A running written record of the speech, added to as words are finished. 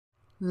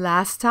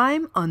Last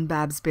time on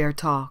Babs Bear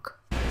Talk.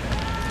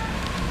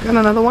 Got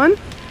another one?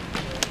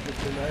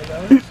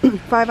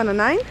 5 and a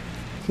 9.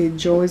 Okay,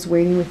 Joe is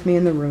waiting with me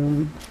in the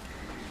room.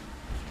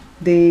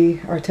 They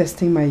are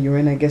testing my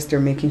urine. I guess they're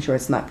making sure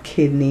it's not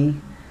kidney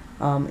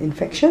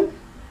infection.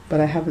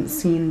 But I haven't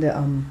seen the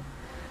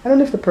I don't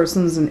know if the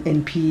person's an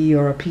NP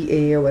or a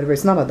PA or whatever.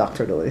 It's not a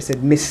doctor though. They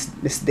said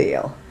Miss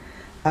Dale.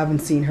 I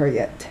haven't seen her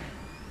yet.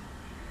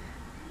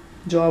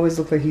 Joe always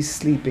looks like he's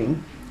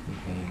sleeping. I'm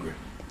hungry.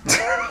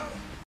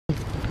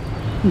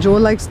 Joe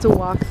likes to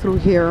walk through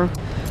here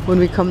when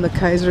we come to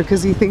Kaiser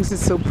because he thinks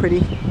it's so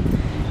pretty.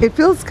 It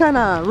feels kind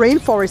of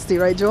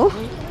rainforesty, right, Joe?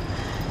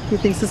 He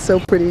thinks it's so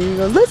pretty. He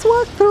goes, let's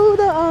walk through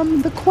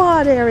the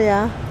quad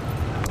area.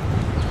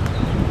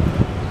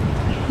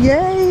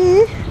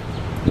 Yay!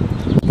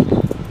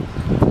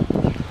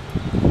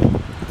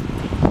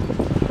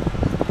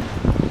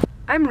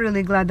 I'm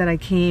really glad that I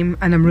came,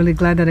 and I'm really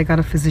glad that I got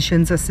a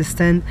physician's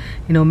assistant.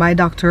 You know, my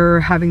doctor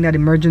having that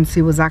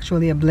emergency was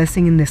actually a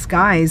blessing in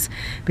disguise,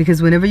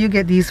 because whenever you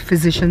get these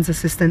physician's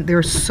assistant,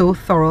 they're so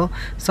thorough.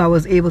 So I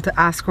was able to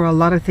ask her a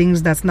lot of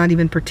things that's not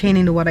even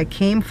pertaining to what I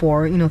came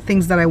for. You know,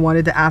 things that I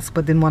wanted to ask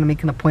but didn't want to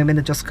make an appointment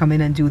to just come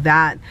in and do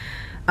that.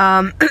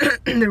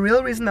 The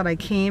real reason that I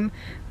came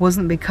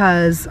wasn't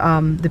because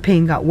the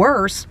pain got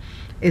worse.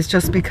 It's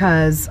just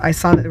because I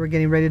saw that they were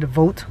getting ready to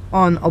vote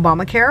on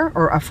Obamacare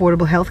or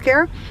affordable health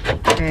care,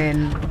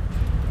 and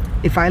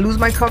if I lose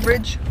my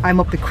coverage, I'm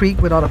up the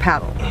creek without a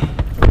paddle.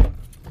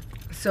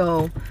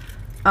 So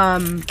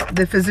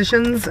the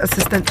physician's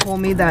assistant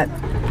told me that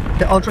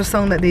the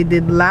ultrasound that they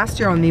did last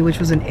year on me, which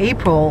was in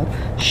April,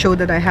 showed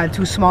that I had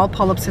 2 small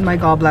polyps in my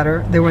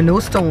gallbladder. There were no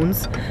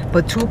stones,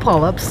 but 2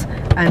 polyps,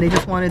 and they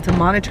just wanted to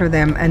monitor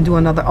them and do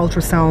another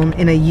ultrasound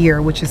in a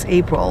year, which is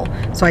April.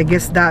 So I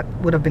guess that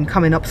would have been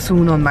coming up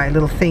soon on my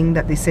little thing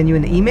that they send you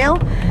in the email.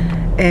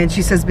 And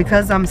she says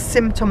because I'm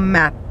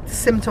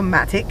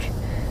symptomatic,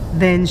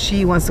 then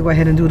she wants to go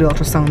ahead and do the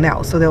ultrasound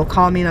now. So they'll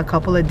call me in a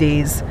couple of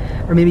days,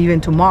 or maybe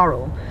even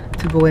tomorrow,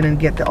 to go in and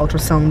get the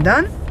ultrasound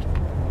done.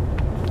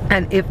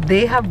 And if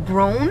they have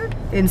grown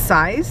in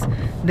size,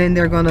 then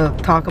they're gonna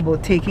talk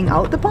about taking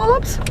out the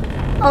polyps.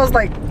 I was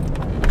like,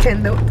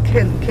 can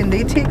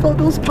they take out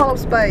those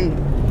polyps by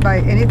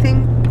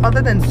anything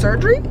other than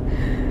surgery?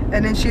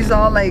 And then she's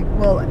all like,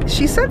 well,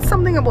 she said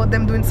something about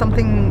them doing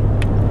something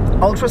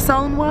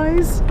ultrasound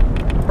wise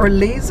or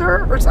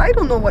laser, or I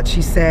don't know what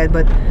she said,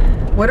 but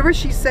whatever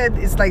she said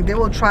is like they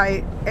will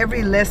try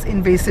every less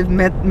invasive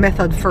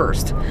method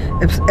first,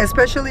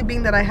 especially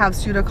being that I have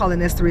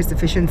pseudocholinesterase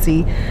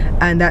deficiency,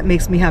 and that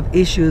makes me have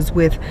issues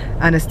with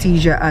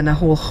anesthesia and a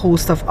whole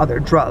host of other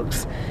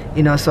drugs,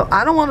 you know. So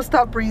I don't want to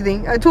stop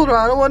breathing. I told her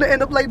I don't want to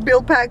end up like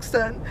Bill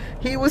Paxton.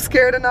 He was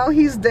scared and now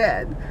he's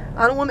dead.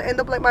 I don't want to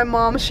end up like my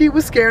mom. She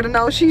was scared and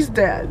now she's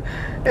dead.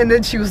 And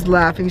then she was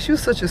laughing. She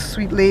was such a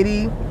sweet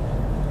lady.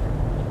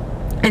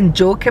 And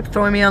Joe kept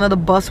throwing me under the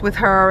bus with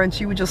her, and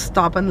she would just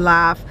stop and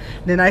laugh.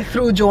 Then I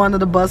threw Joe under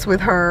the bus with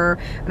her,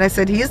 and I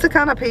said, he's the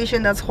kind of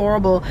patient that's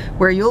horrible,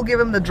 where you'll give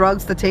him the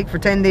drugs to take for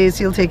 10 days,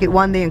 he'll take it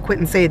one day and quit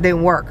and say it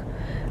didn't work.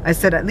 I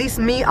said, at least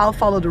me, I'll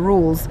follow the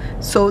rules.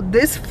 So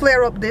this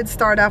flare-up did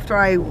start after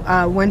I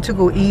went to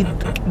go eat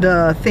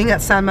the thing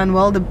at San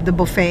Manuel, the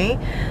buffet.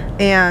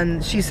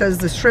 And she says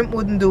the shrimp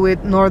wouldn't do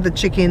it, nor the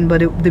chicken,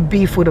 but the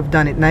beef would have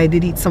done it. And I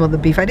did eat some of the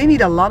beef. I didn't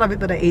eat a lot of it,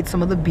 but I ate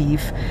some of the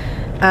beef.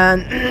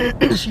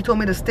 And she told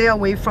me to stay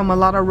away from a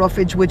lot of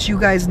roughage, which you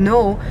guys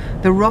know,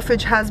 the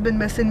roughage has been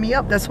messing me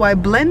up. That's why I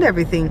blend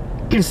everything.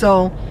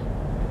 So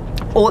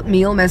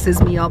oatmeal messes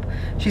me up.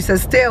 She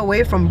says stay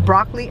away from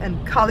broccoli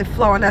and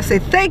cauliflower, and I say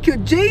thank you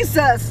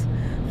Jesus,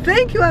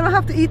 thank you, I don't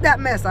have to eat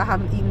that mess. I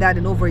haven't eaten that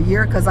in over a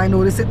year because I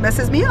notice it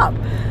messes me up.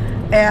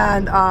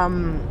 And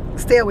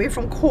stay away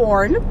from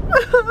corn.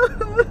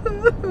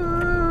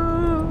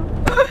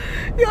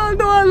 Y'all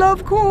know I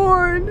love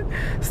corn.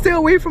 Stay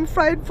away from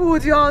fried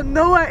foods. Y'all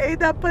know I ate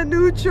that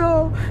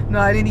panucho. No,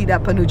 I didn't eat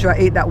that panucho. I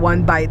ate that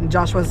one bite, and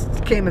Joshua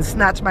came and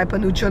snatched my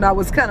panucho, and I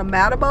was kind of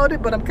mad about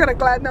it, but I'm kind of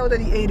glad now that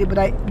he ate it. But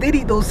I did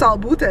eat those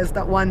salbutes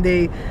that one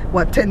day,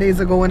 what, 10 days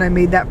ago, when I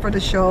made that for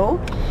the show.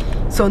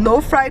 So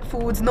no fried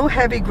foods, no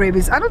heavy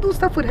gravies. I don't do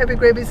stuff with heavy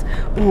gravies.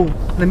 Ooh,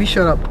 let me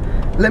shut up.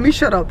 Let me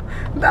shut up.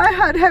 I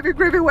had heavy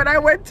gravy when I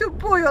went to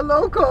Pollo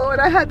Loco,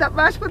 and I had that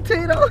mashed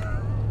potato.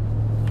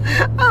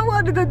 I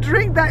wanted to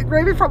drink that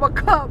gravy from a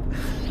cup.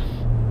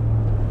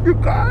 You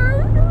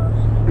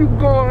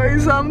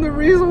guys, I'm the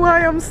reason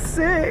why I'm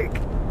sick.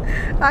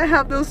 I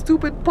have those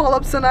stupid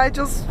polyps, and I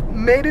just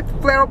made it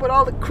flare up with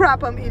all the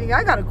crap I'm eating.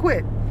 I gotta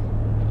quit.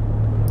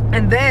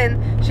 And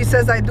then she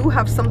says I do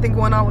have something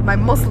going on with my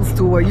muscles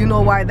too, or you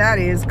know why that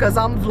is, because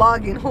I'm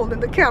vlogging holding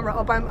the camera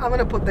up. I'm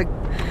gonna put the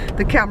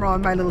camera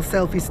on my little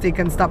selfie stick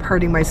and stop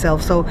hurting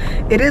myself. So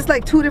it is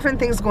like 2 different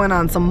things going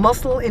on, some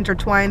muscle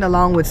intertwined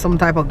along with some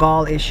type of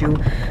gall issue.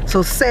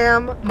 So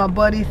Sam, my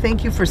buddy,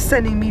 thank you for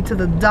sending me to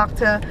the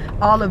doctor.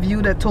 All of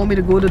you that told me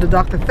to go to the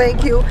doctor,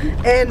 thank you.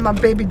 And my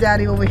baby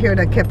daddy over here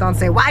that kept on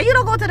saying, why you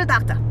don't go to the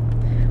doctor?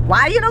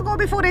 Why you don't go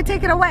before they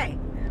take it away?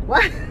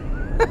 Why?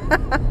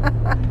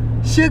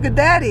 Sugar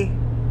daddy,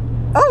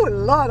 Oh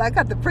Lord, I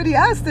got the pretty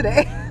ass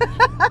today.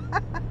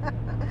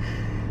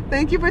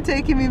 Thank you for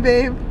taking me,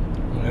 babe.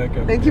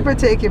 Thank you for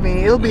taking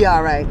me. It'll be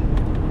all right.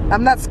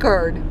 I'm not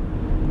scared.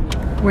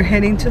 We're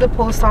heading to the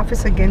post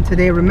office again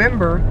today.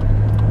 Remember,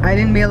 I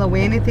didn't mail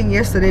away anything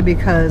yesterday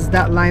because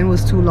that line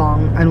was too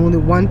long and only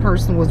one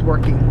person was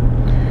working.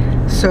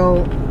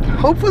 So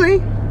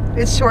hopefully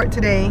it's short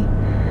today.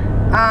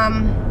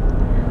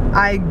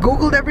 I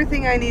googled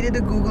everything I needed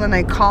to Google, and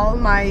I called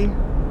my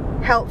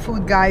health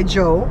food guy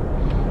Joe,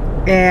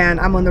 and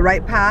I'm on the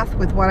right path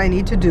with what I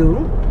need to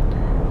do.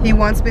 He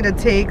wants me to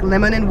take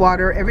lemon and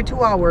water every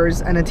 2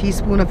 hours and a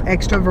teaspoon of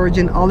extra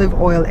virgin olive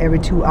oil every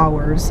 2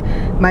 hours.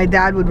 My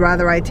dad would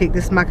rather I take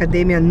this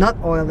macadamia nut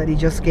oil that he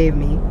just gave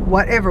me.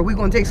 Whatever, we're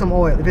gonna take some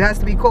oil. If it has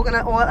to be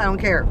coconut oil, I don't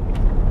care.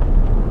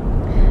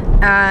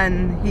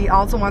 And he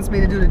also wants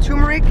me to do the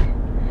turmeric,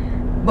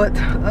 but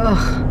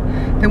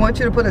they want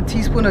you to put a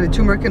teaspoon of the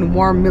turmeric in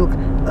warm milk.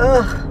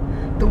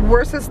 The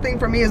worstest thing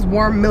for me is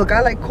warm milk.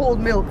 I like cold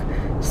milk,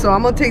 so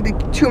I'm gonna take the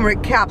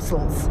turmeric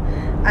capsules.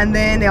 And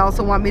then they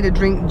also want me to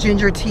drink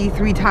ginger tea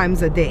 3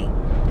 times a day.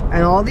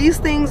 And all these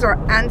things are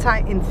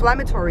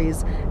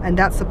anti-inflammatories, and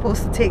that's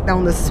supposed to take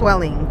down the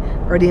swelling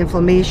or the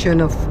inflammation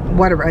of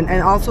whatever,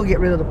 and also get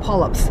rid of the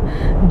polyps.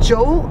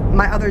 Joe,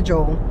 my other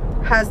Joe,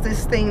 has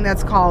this thing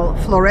that's called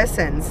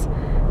fluorescence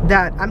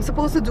that I'm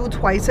supposed to do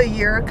twice a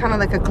year, kind of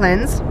like a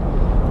cleanse.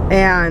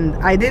 And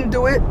I didn't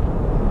do it.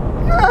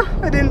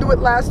 I didn't do it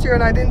last year,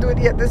 and I didn't do it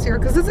yet this year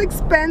because it's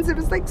expensive.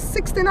 It's like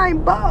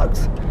 69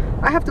 bucks.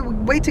 I have to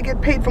wait to get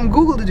paid from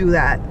Google to do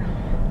that.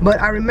 But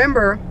I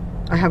remember,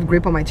 I have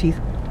grip on my teeth.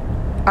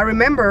 I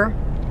remember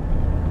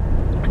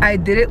I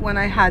did it when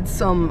I had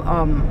some,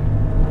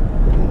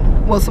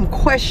 some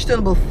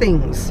questionable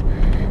things.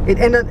 It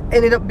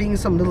ended up being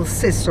some little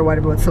cysts or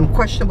whatever, with some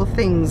questionable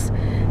things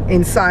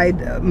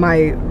inside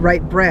my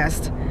right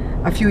breast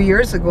a few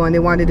years ago, and they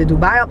wanted to do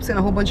biopsy and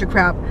a whole bunch of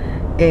crap.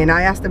 And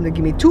I asked them to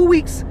give me 2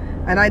 weeks,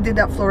 and I did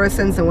that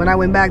fluorescence, and when I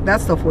went back,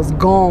 that stuff was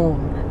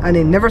gone. And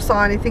they never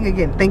saw anything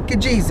again. Thank you,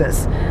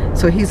 Jesus.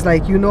 So he's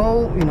like, you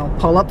know,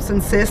 polyps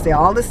and cysts, they're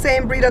all the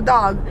same breed of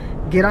dog.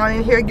 Get on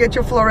in here, get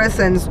your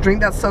fluorescence,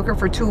 drink that sucker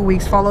for 2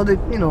 weeks, follow the,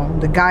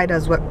 the guide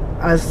as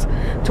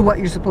to what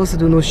you're supposed to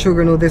do. No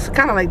sugar, no this.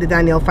 Kind of like the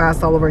Danielle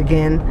fast all over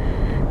again.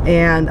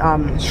 And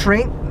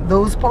shrink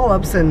those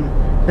polyps, and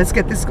let's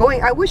get this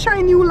going. I wish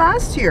I knew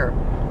last year.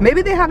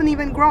 Maybe they haven't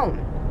even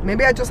grown.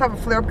 Maybe I just have a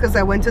flare because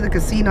I went to the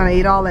casino and I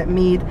ate all that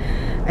meat.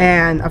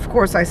 And of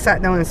course I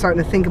sat down and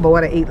started to think about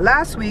what I ate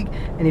last week.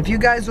 And if you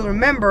guys will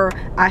remember,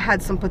 I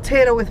had some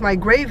potato with my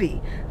gravy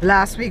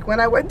last week when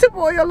I went to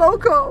Pollo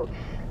Loco.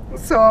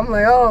 So I'm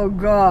like, oh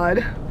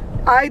God,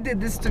 I did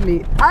this to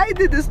me. I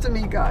did this to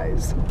me,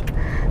 guys.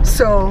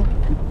 So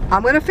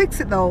I'm gonna fix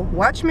it though,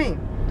 watch me.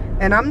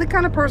 And I'm the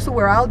kind of person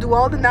where I'll do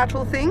all the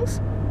natural things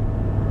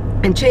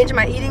and change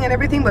my eating and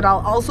everything, but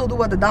I'll also do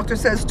what the doctor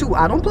says too.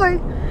 I don't play.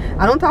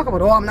 I don't talk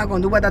about, oh, I'm not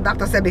gonna do what the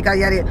doctor said because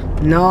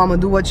no, I'm gonna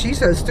do what she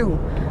says too.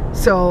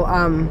 So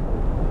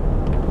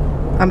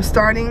I'm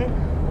starting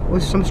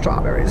with some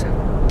strawberries.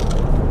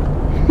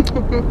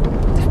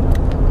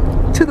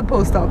 To the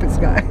post office,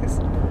 guys.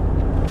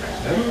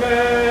 A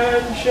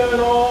mansion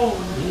on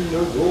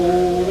the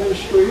golden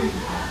street,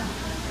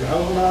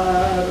 down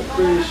by the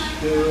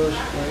crystal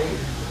spring.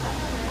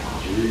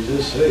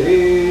 Jesus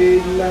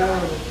said, now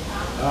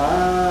I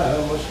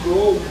must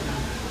go,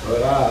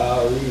 but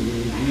I'll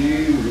leave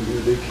you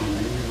the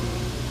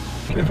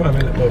key. If I'm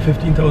in about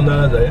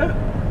 $15,000 a year.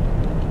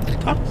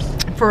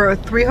 For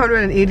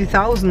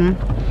 380,000,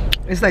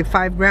 it's like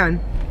 5 grand.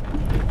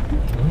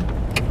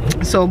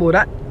 So about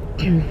that,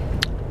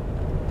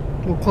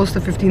 we're close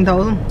to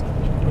 15,000.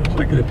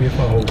 I could pay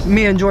for a house.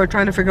 Me and Joe are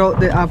trying to figure out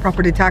the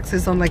property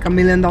taxes on like $1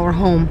 million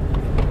home.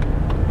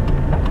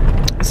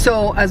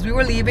 So as we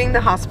were leaving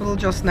the hospital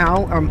just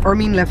now,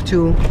 Ermine left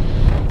too.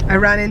 I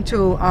ran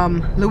into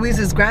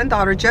Louise's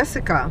granddaughter,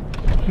 Jessica.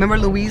 Remember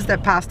Louise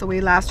that passed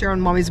away last year on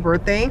Mommy's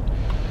birthday?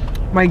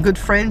 My good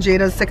friend,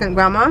 Jada's second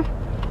grandma.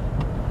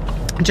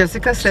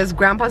 Jessica says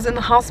Grandpa's in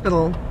the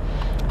hospital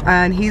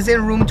and he's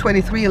in room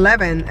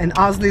 2311 and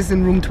Osley's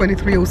in room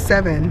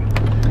 2307.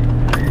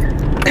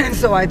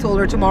 So I told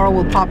her tomorrow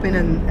we'll pop in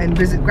and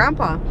visit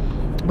Grandpa.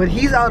 But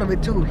he's out of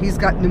it too. He's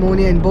got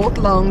pneumonia in both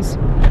lungs.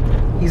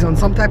 He's on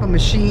some type of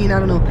machine, I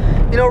don't know.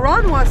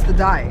 Ron wants to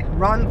die.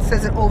 Ron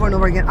says it over and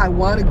over again, I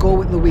want to go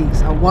with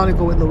Louise. I want to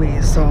go with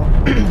Louise. So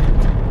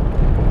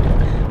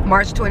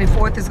March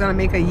 24th is going to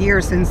make a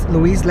year since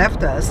Louise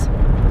left us.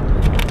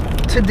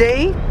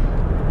 Today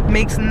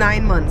makes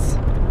 9 months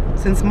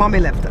since Mommy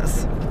left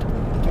us.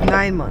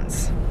 9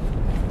 months.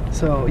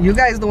 So you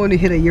guys know when you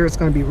hit a year, it's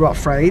going to be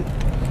rough, right?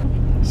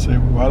 See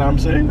what I'm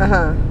saying?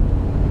 Uh-huh.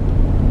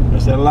 I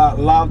said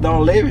love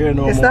don't live here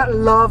no more. It's not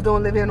love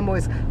don't live here no more.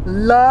 It's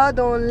love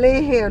don't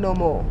live here no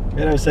more.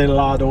 You don't say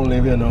love don't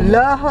live here no more.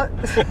 Love.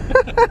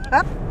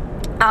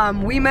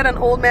 We met an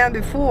old man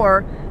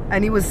before,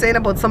 and he was saying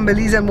about some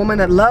Belizean woman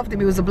that loved him.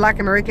 He was a black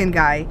American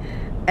guy,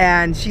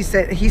 and he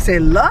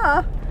said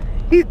love.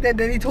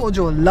 Then he told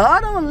you,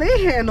 love don't live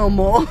here no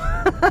more.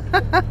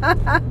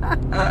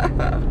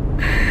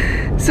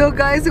 So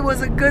guys, it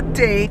was a good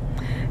day.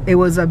 It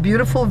was a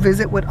beautiful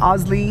visit with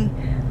Osley.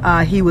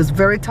 He was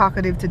very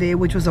talkative today,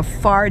 which was a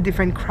far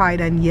different cry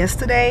than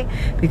yesterday,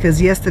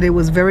 because yesterday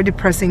was very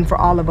depressing for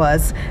all of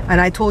us. And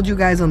I told you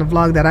guys on the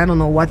vlog that I don't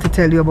know what to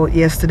tell you about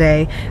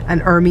yesterday,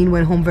 and Ermine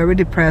went home very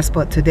depressed.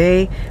 But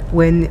today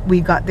when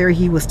we got there,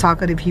 he was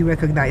talkative. He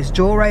recognized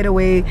Joe right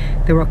away.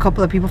 There were a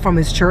couple of people from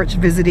his church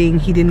visiting.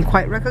 He didn't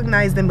quite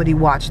recognize them, but he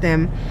watched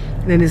them.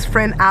 And then his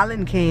friend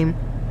Alan came.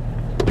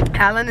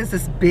 Alan is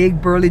this big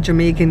burly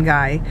Jamaican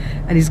guy,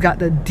 and he's got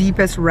the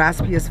deepest,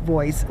 raspiest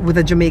voice with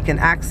a Jamaican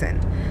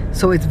accent,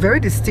 so it's very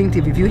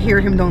distinctive. If you hear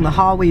him down the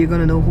hallway, you're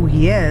gonna know who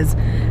he is.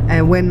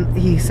 And when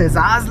he says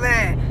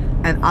Osley,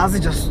 and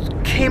Osley just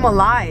came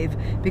alive,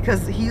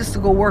 because he used to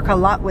go work a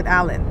lot with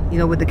Alan, you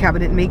know, with the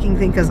cabinet making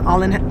thing, because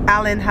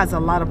Alan has a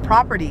lot of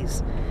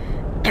properties,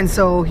 and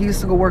so he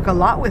used to go work a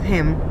lot with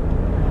him.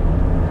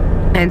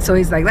 And so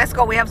he's like, let's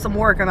go, we have some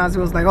work. And Ozzy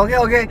was like,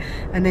 okay.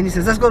 And then he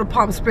says, let's go to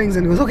Palm Springs.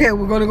 And he goes, okay,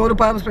 we're going to go to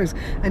Palm Springs.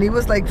 And he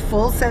was like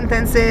full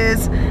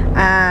sentences,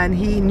 and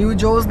he knew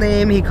Joe's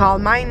name. He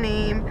called my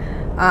name.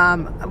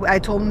 I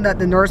told him that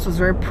the nurse was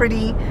very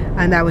pretty,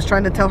 and I was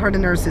trying to tell her the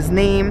nurse's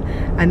name.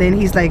 And then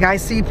he's like, I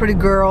see pretty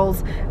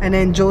girls. And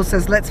then Joe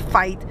says, let's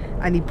fight.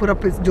 And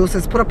Joe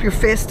says, put up your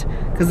fist,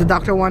 because the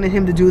doctor wanted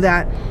him to do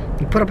that.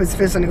 He put up his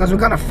fist and he goes, we're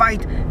gonna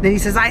fight. Then he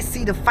says, I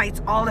see the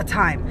fights all the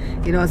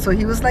time, you know. So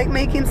he was like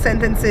making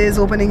sentences,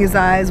 opening his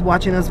eyes,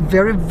 watching us,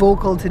 very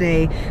vocal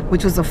today,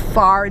 which was a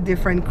far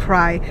different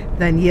cry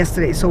than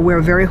yesterday. So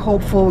we're very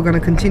hopeful. We're gonna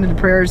continue the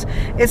prayers.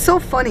 It's so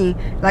funny,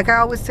 like I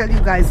always tell you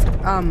guys,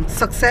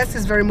 success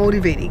is very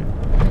motivating.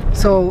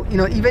 So, you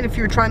know, even if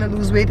you're trying to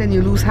lose weight and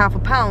you lose half a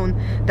pound,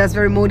 that's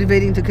very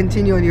motivating to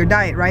continue on your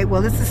diet, right?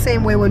 Well, it's the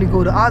same way when you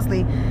go to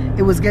Osley.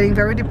 It was getting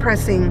very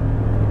depressing,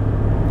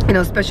 you know,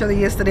 especially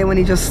yesterday when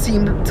he just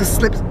seemed to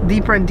slip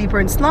deeper and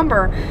deeper in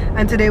slumber.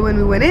 And today when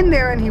we went in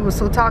there and he was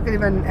so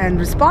talkative and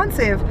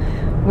responsive,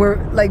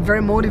 we're like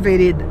very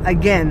motivated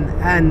again.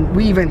 And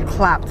we even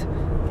clapped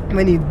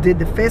when he did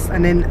the fist.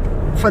 And then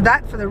for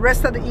the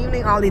rest of the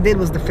evening, all he did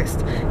was the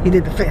fist. He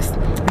did the fist,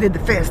 he did the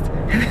fist.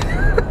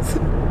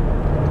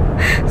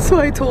 So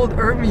I told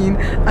Ermine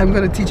I'm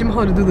gonna teach him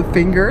how to do the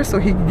finger so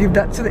he can give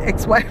that to the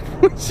ex-wife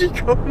when she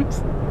comes.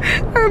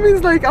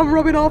 Ermine's like, I'm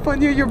rubbing off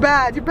on you, you're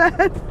bad, you're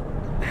bad.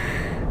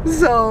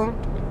 So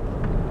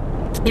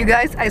you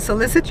guys, I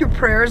solicit your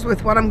prayers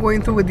with what I'm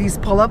going through with these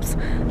pull-ups.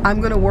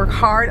 I'm gonna work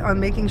hard on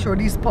making sure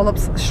these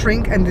pull-ups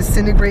shrink and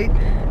disintegrate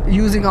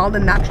using all the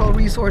natural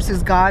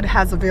resources God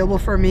has available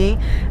for me.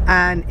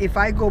 And if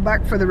I go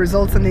back for the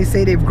results and they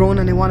say they've grown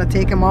and they want to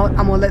take them out,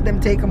 I'm gonna let them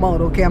take them out,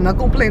 okay? I'm not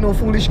gonna play no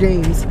foolish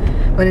games.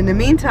 But in the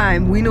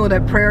meantime, we know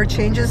that prayer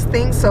changes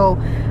things. So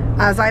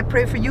as I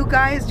pray for you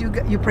guys,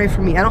 you pray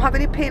for me. I don't have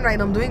any pain right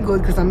now. I'm doing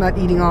good because I'm not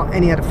eating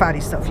any of the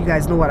fatty stuff. You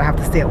guys know what I have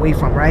to stay away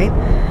from, right?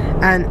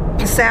 And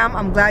Sam,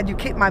 I'm glad you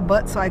kicked my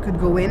butt so I could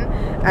go in,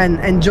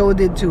 and Joe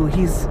did too.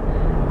 He's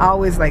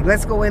always like,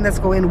 let's go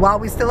in, while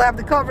we still have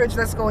the coverage,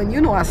 let's go in.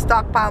 You know, I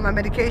stockpile my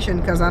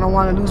medication because I don't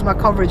want to lose my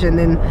coverage and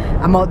then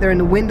I'm out there in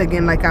the wind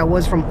again like I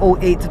was from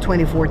 08 to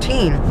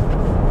 2014.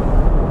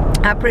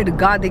 I pray to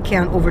God they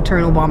can't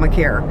overturn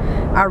Obamacare.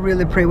 I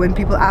really pray. When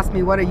people ask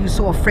me, what are you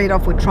so afraid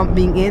of with Trump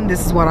being in,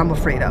 this is what I'm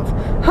afraid of.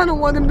 I don't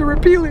want him to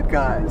repeal it,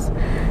 guys.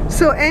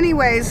 So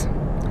anyways,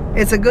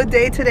 it's a good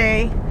day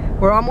today.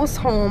 We're almost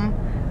home,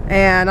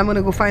 and I'm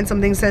gonna go find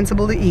something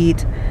sensible to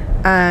eat,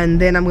 and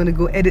then I'm gonna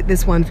go edit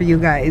this one for you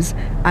guys,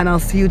 and I'll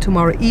see you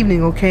tomorrow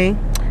evening, okay?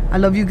 I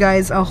love you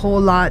guys a whole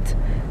lot,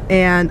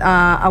 and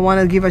I want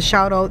to give a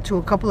shout out to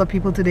a couple of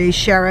people today.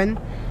 Sharon,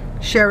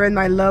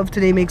 my love,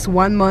 today makes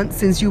 1 month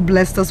since you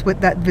blessed us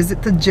with that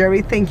visit to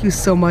Jerry. Thank you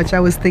so much. I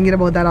was thinking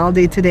about that all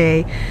day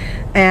today.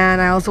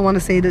 And I also want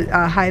to say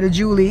hi to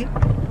Julie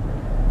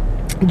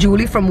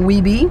from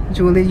Weeby.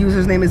 Julie,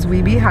 user's name is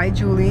Weeby. Hi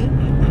Julie,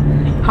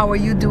 how are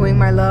you doing,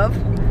 my love?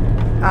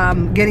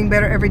 Getting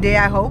better every day,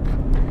 I hope.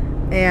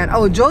 And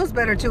oh, Joe's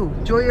better too.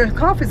 Joe, your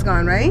cough is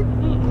gone, right?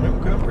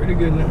 I'm pretty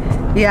good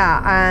now.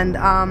 Yeah. And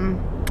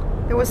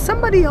there was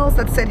somebody else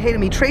that said hey to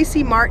me,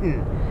 Tracy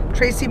Martin.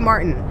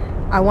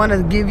 I want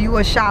to give you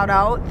a shout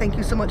out. Thank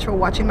you so much for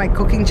watching my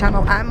cooking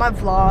channel and my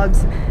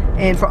vlogs,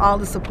 and for all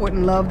the support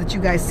and love that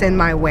you guys send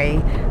my way.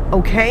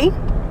 Okay,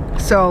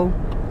 so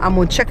I'm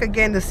gonna check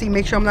again to see,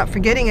 make sure I'm not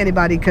forgetting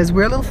anybody, because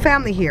we're a little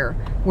family here.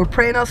 We're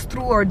praying us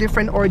through our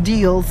different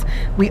ordeals.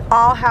 We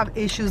all have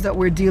issues that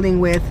we're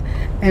dealing with,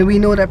 and we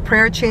know that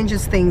prayer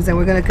changes things, and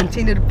we're going to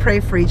continue to pray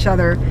for each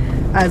other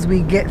as we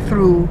get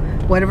through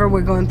whatever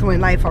we're going through in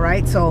life. All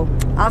right, so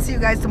I'll see you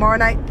guys tomorrow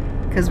night,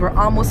 because we're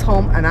almost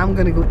home and I'm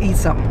gonna go eat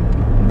something.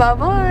 Bye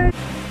bye.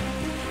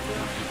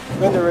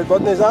 When the red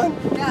button is on?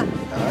 Yeah.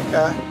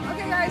 Okay.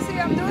 Okay guys, see,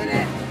 I'm doing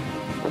it.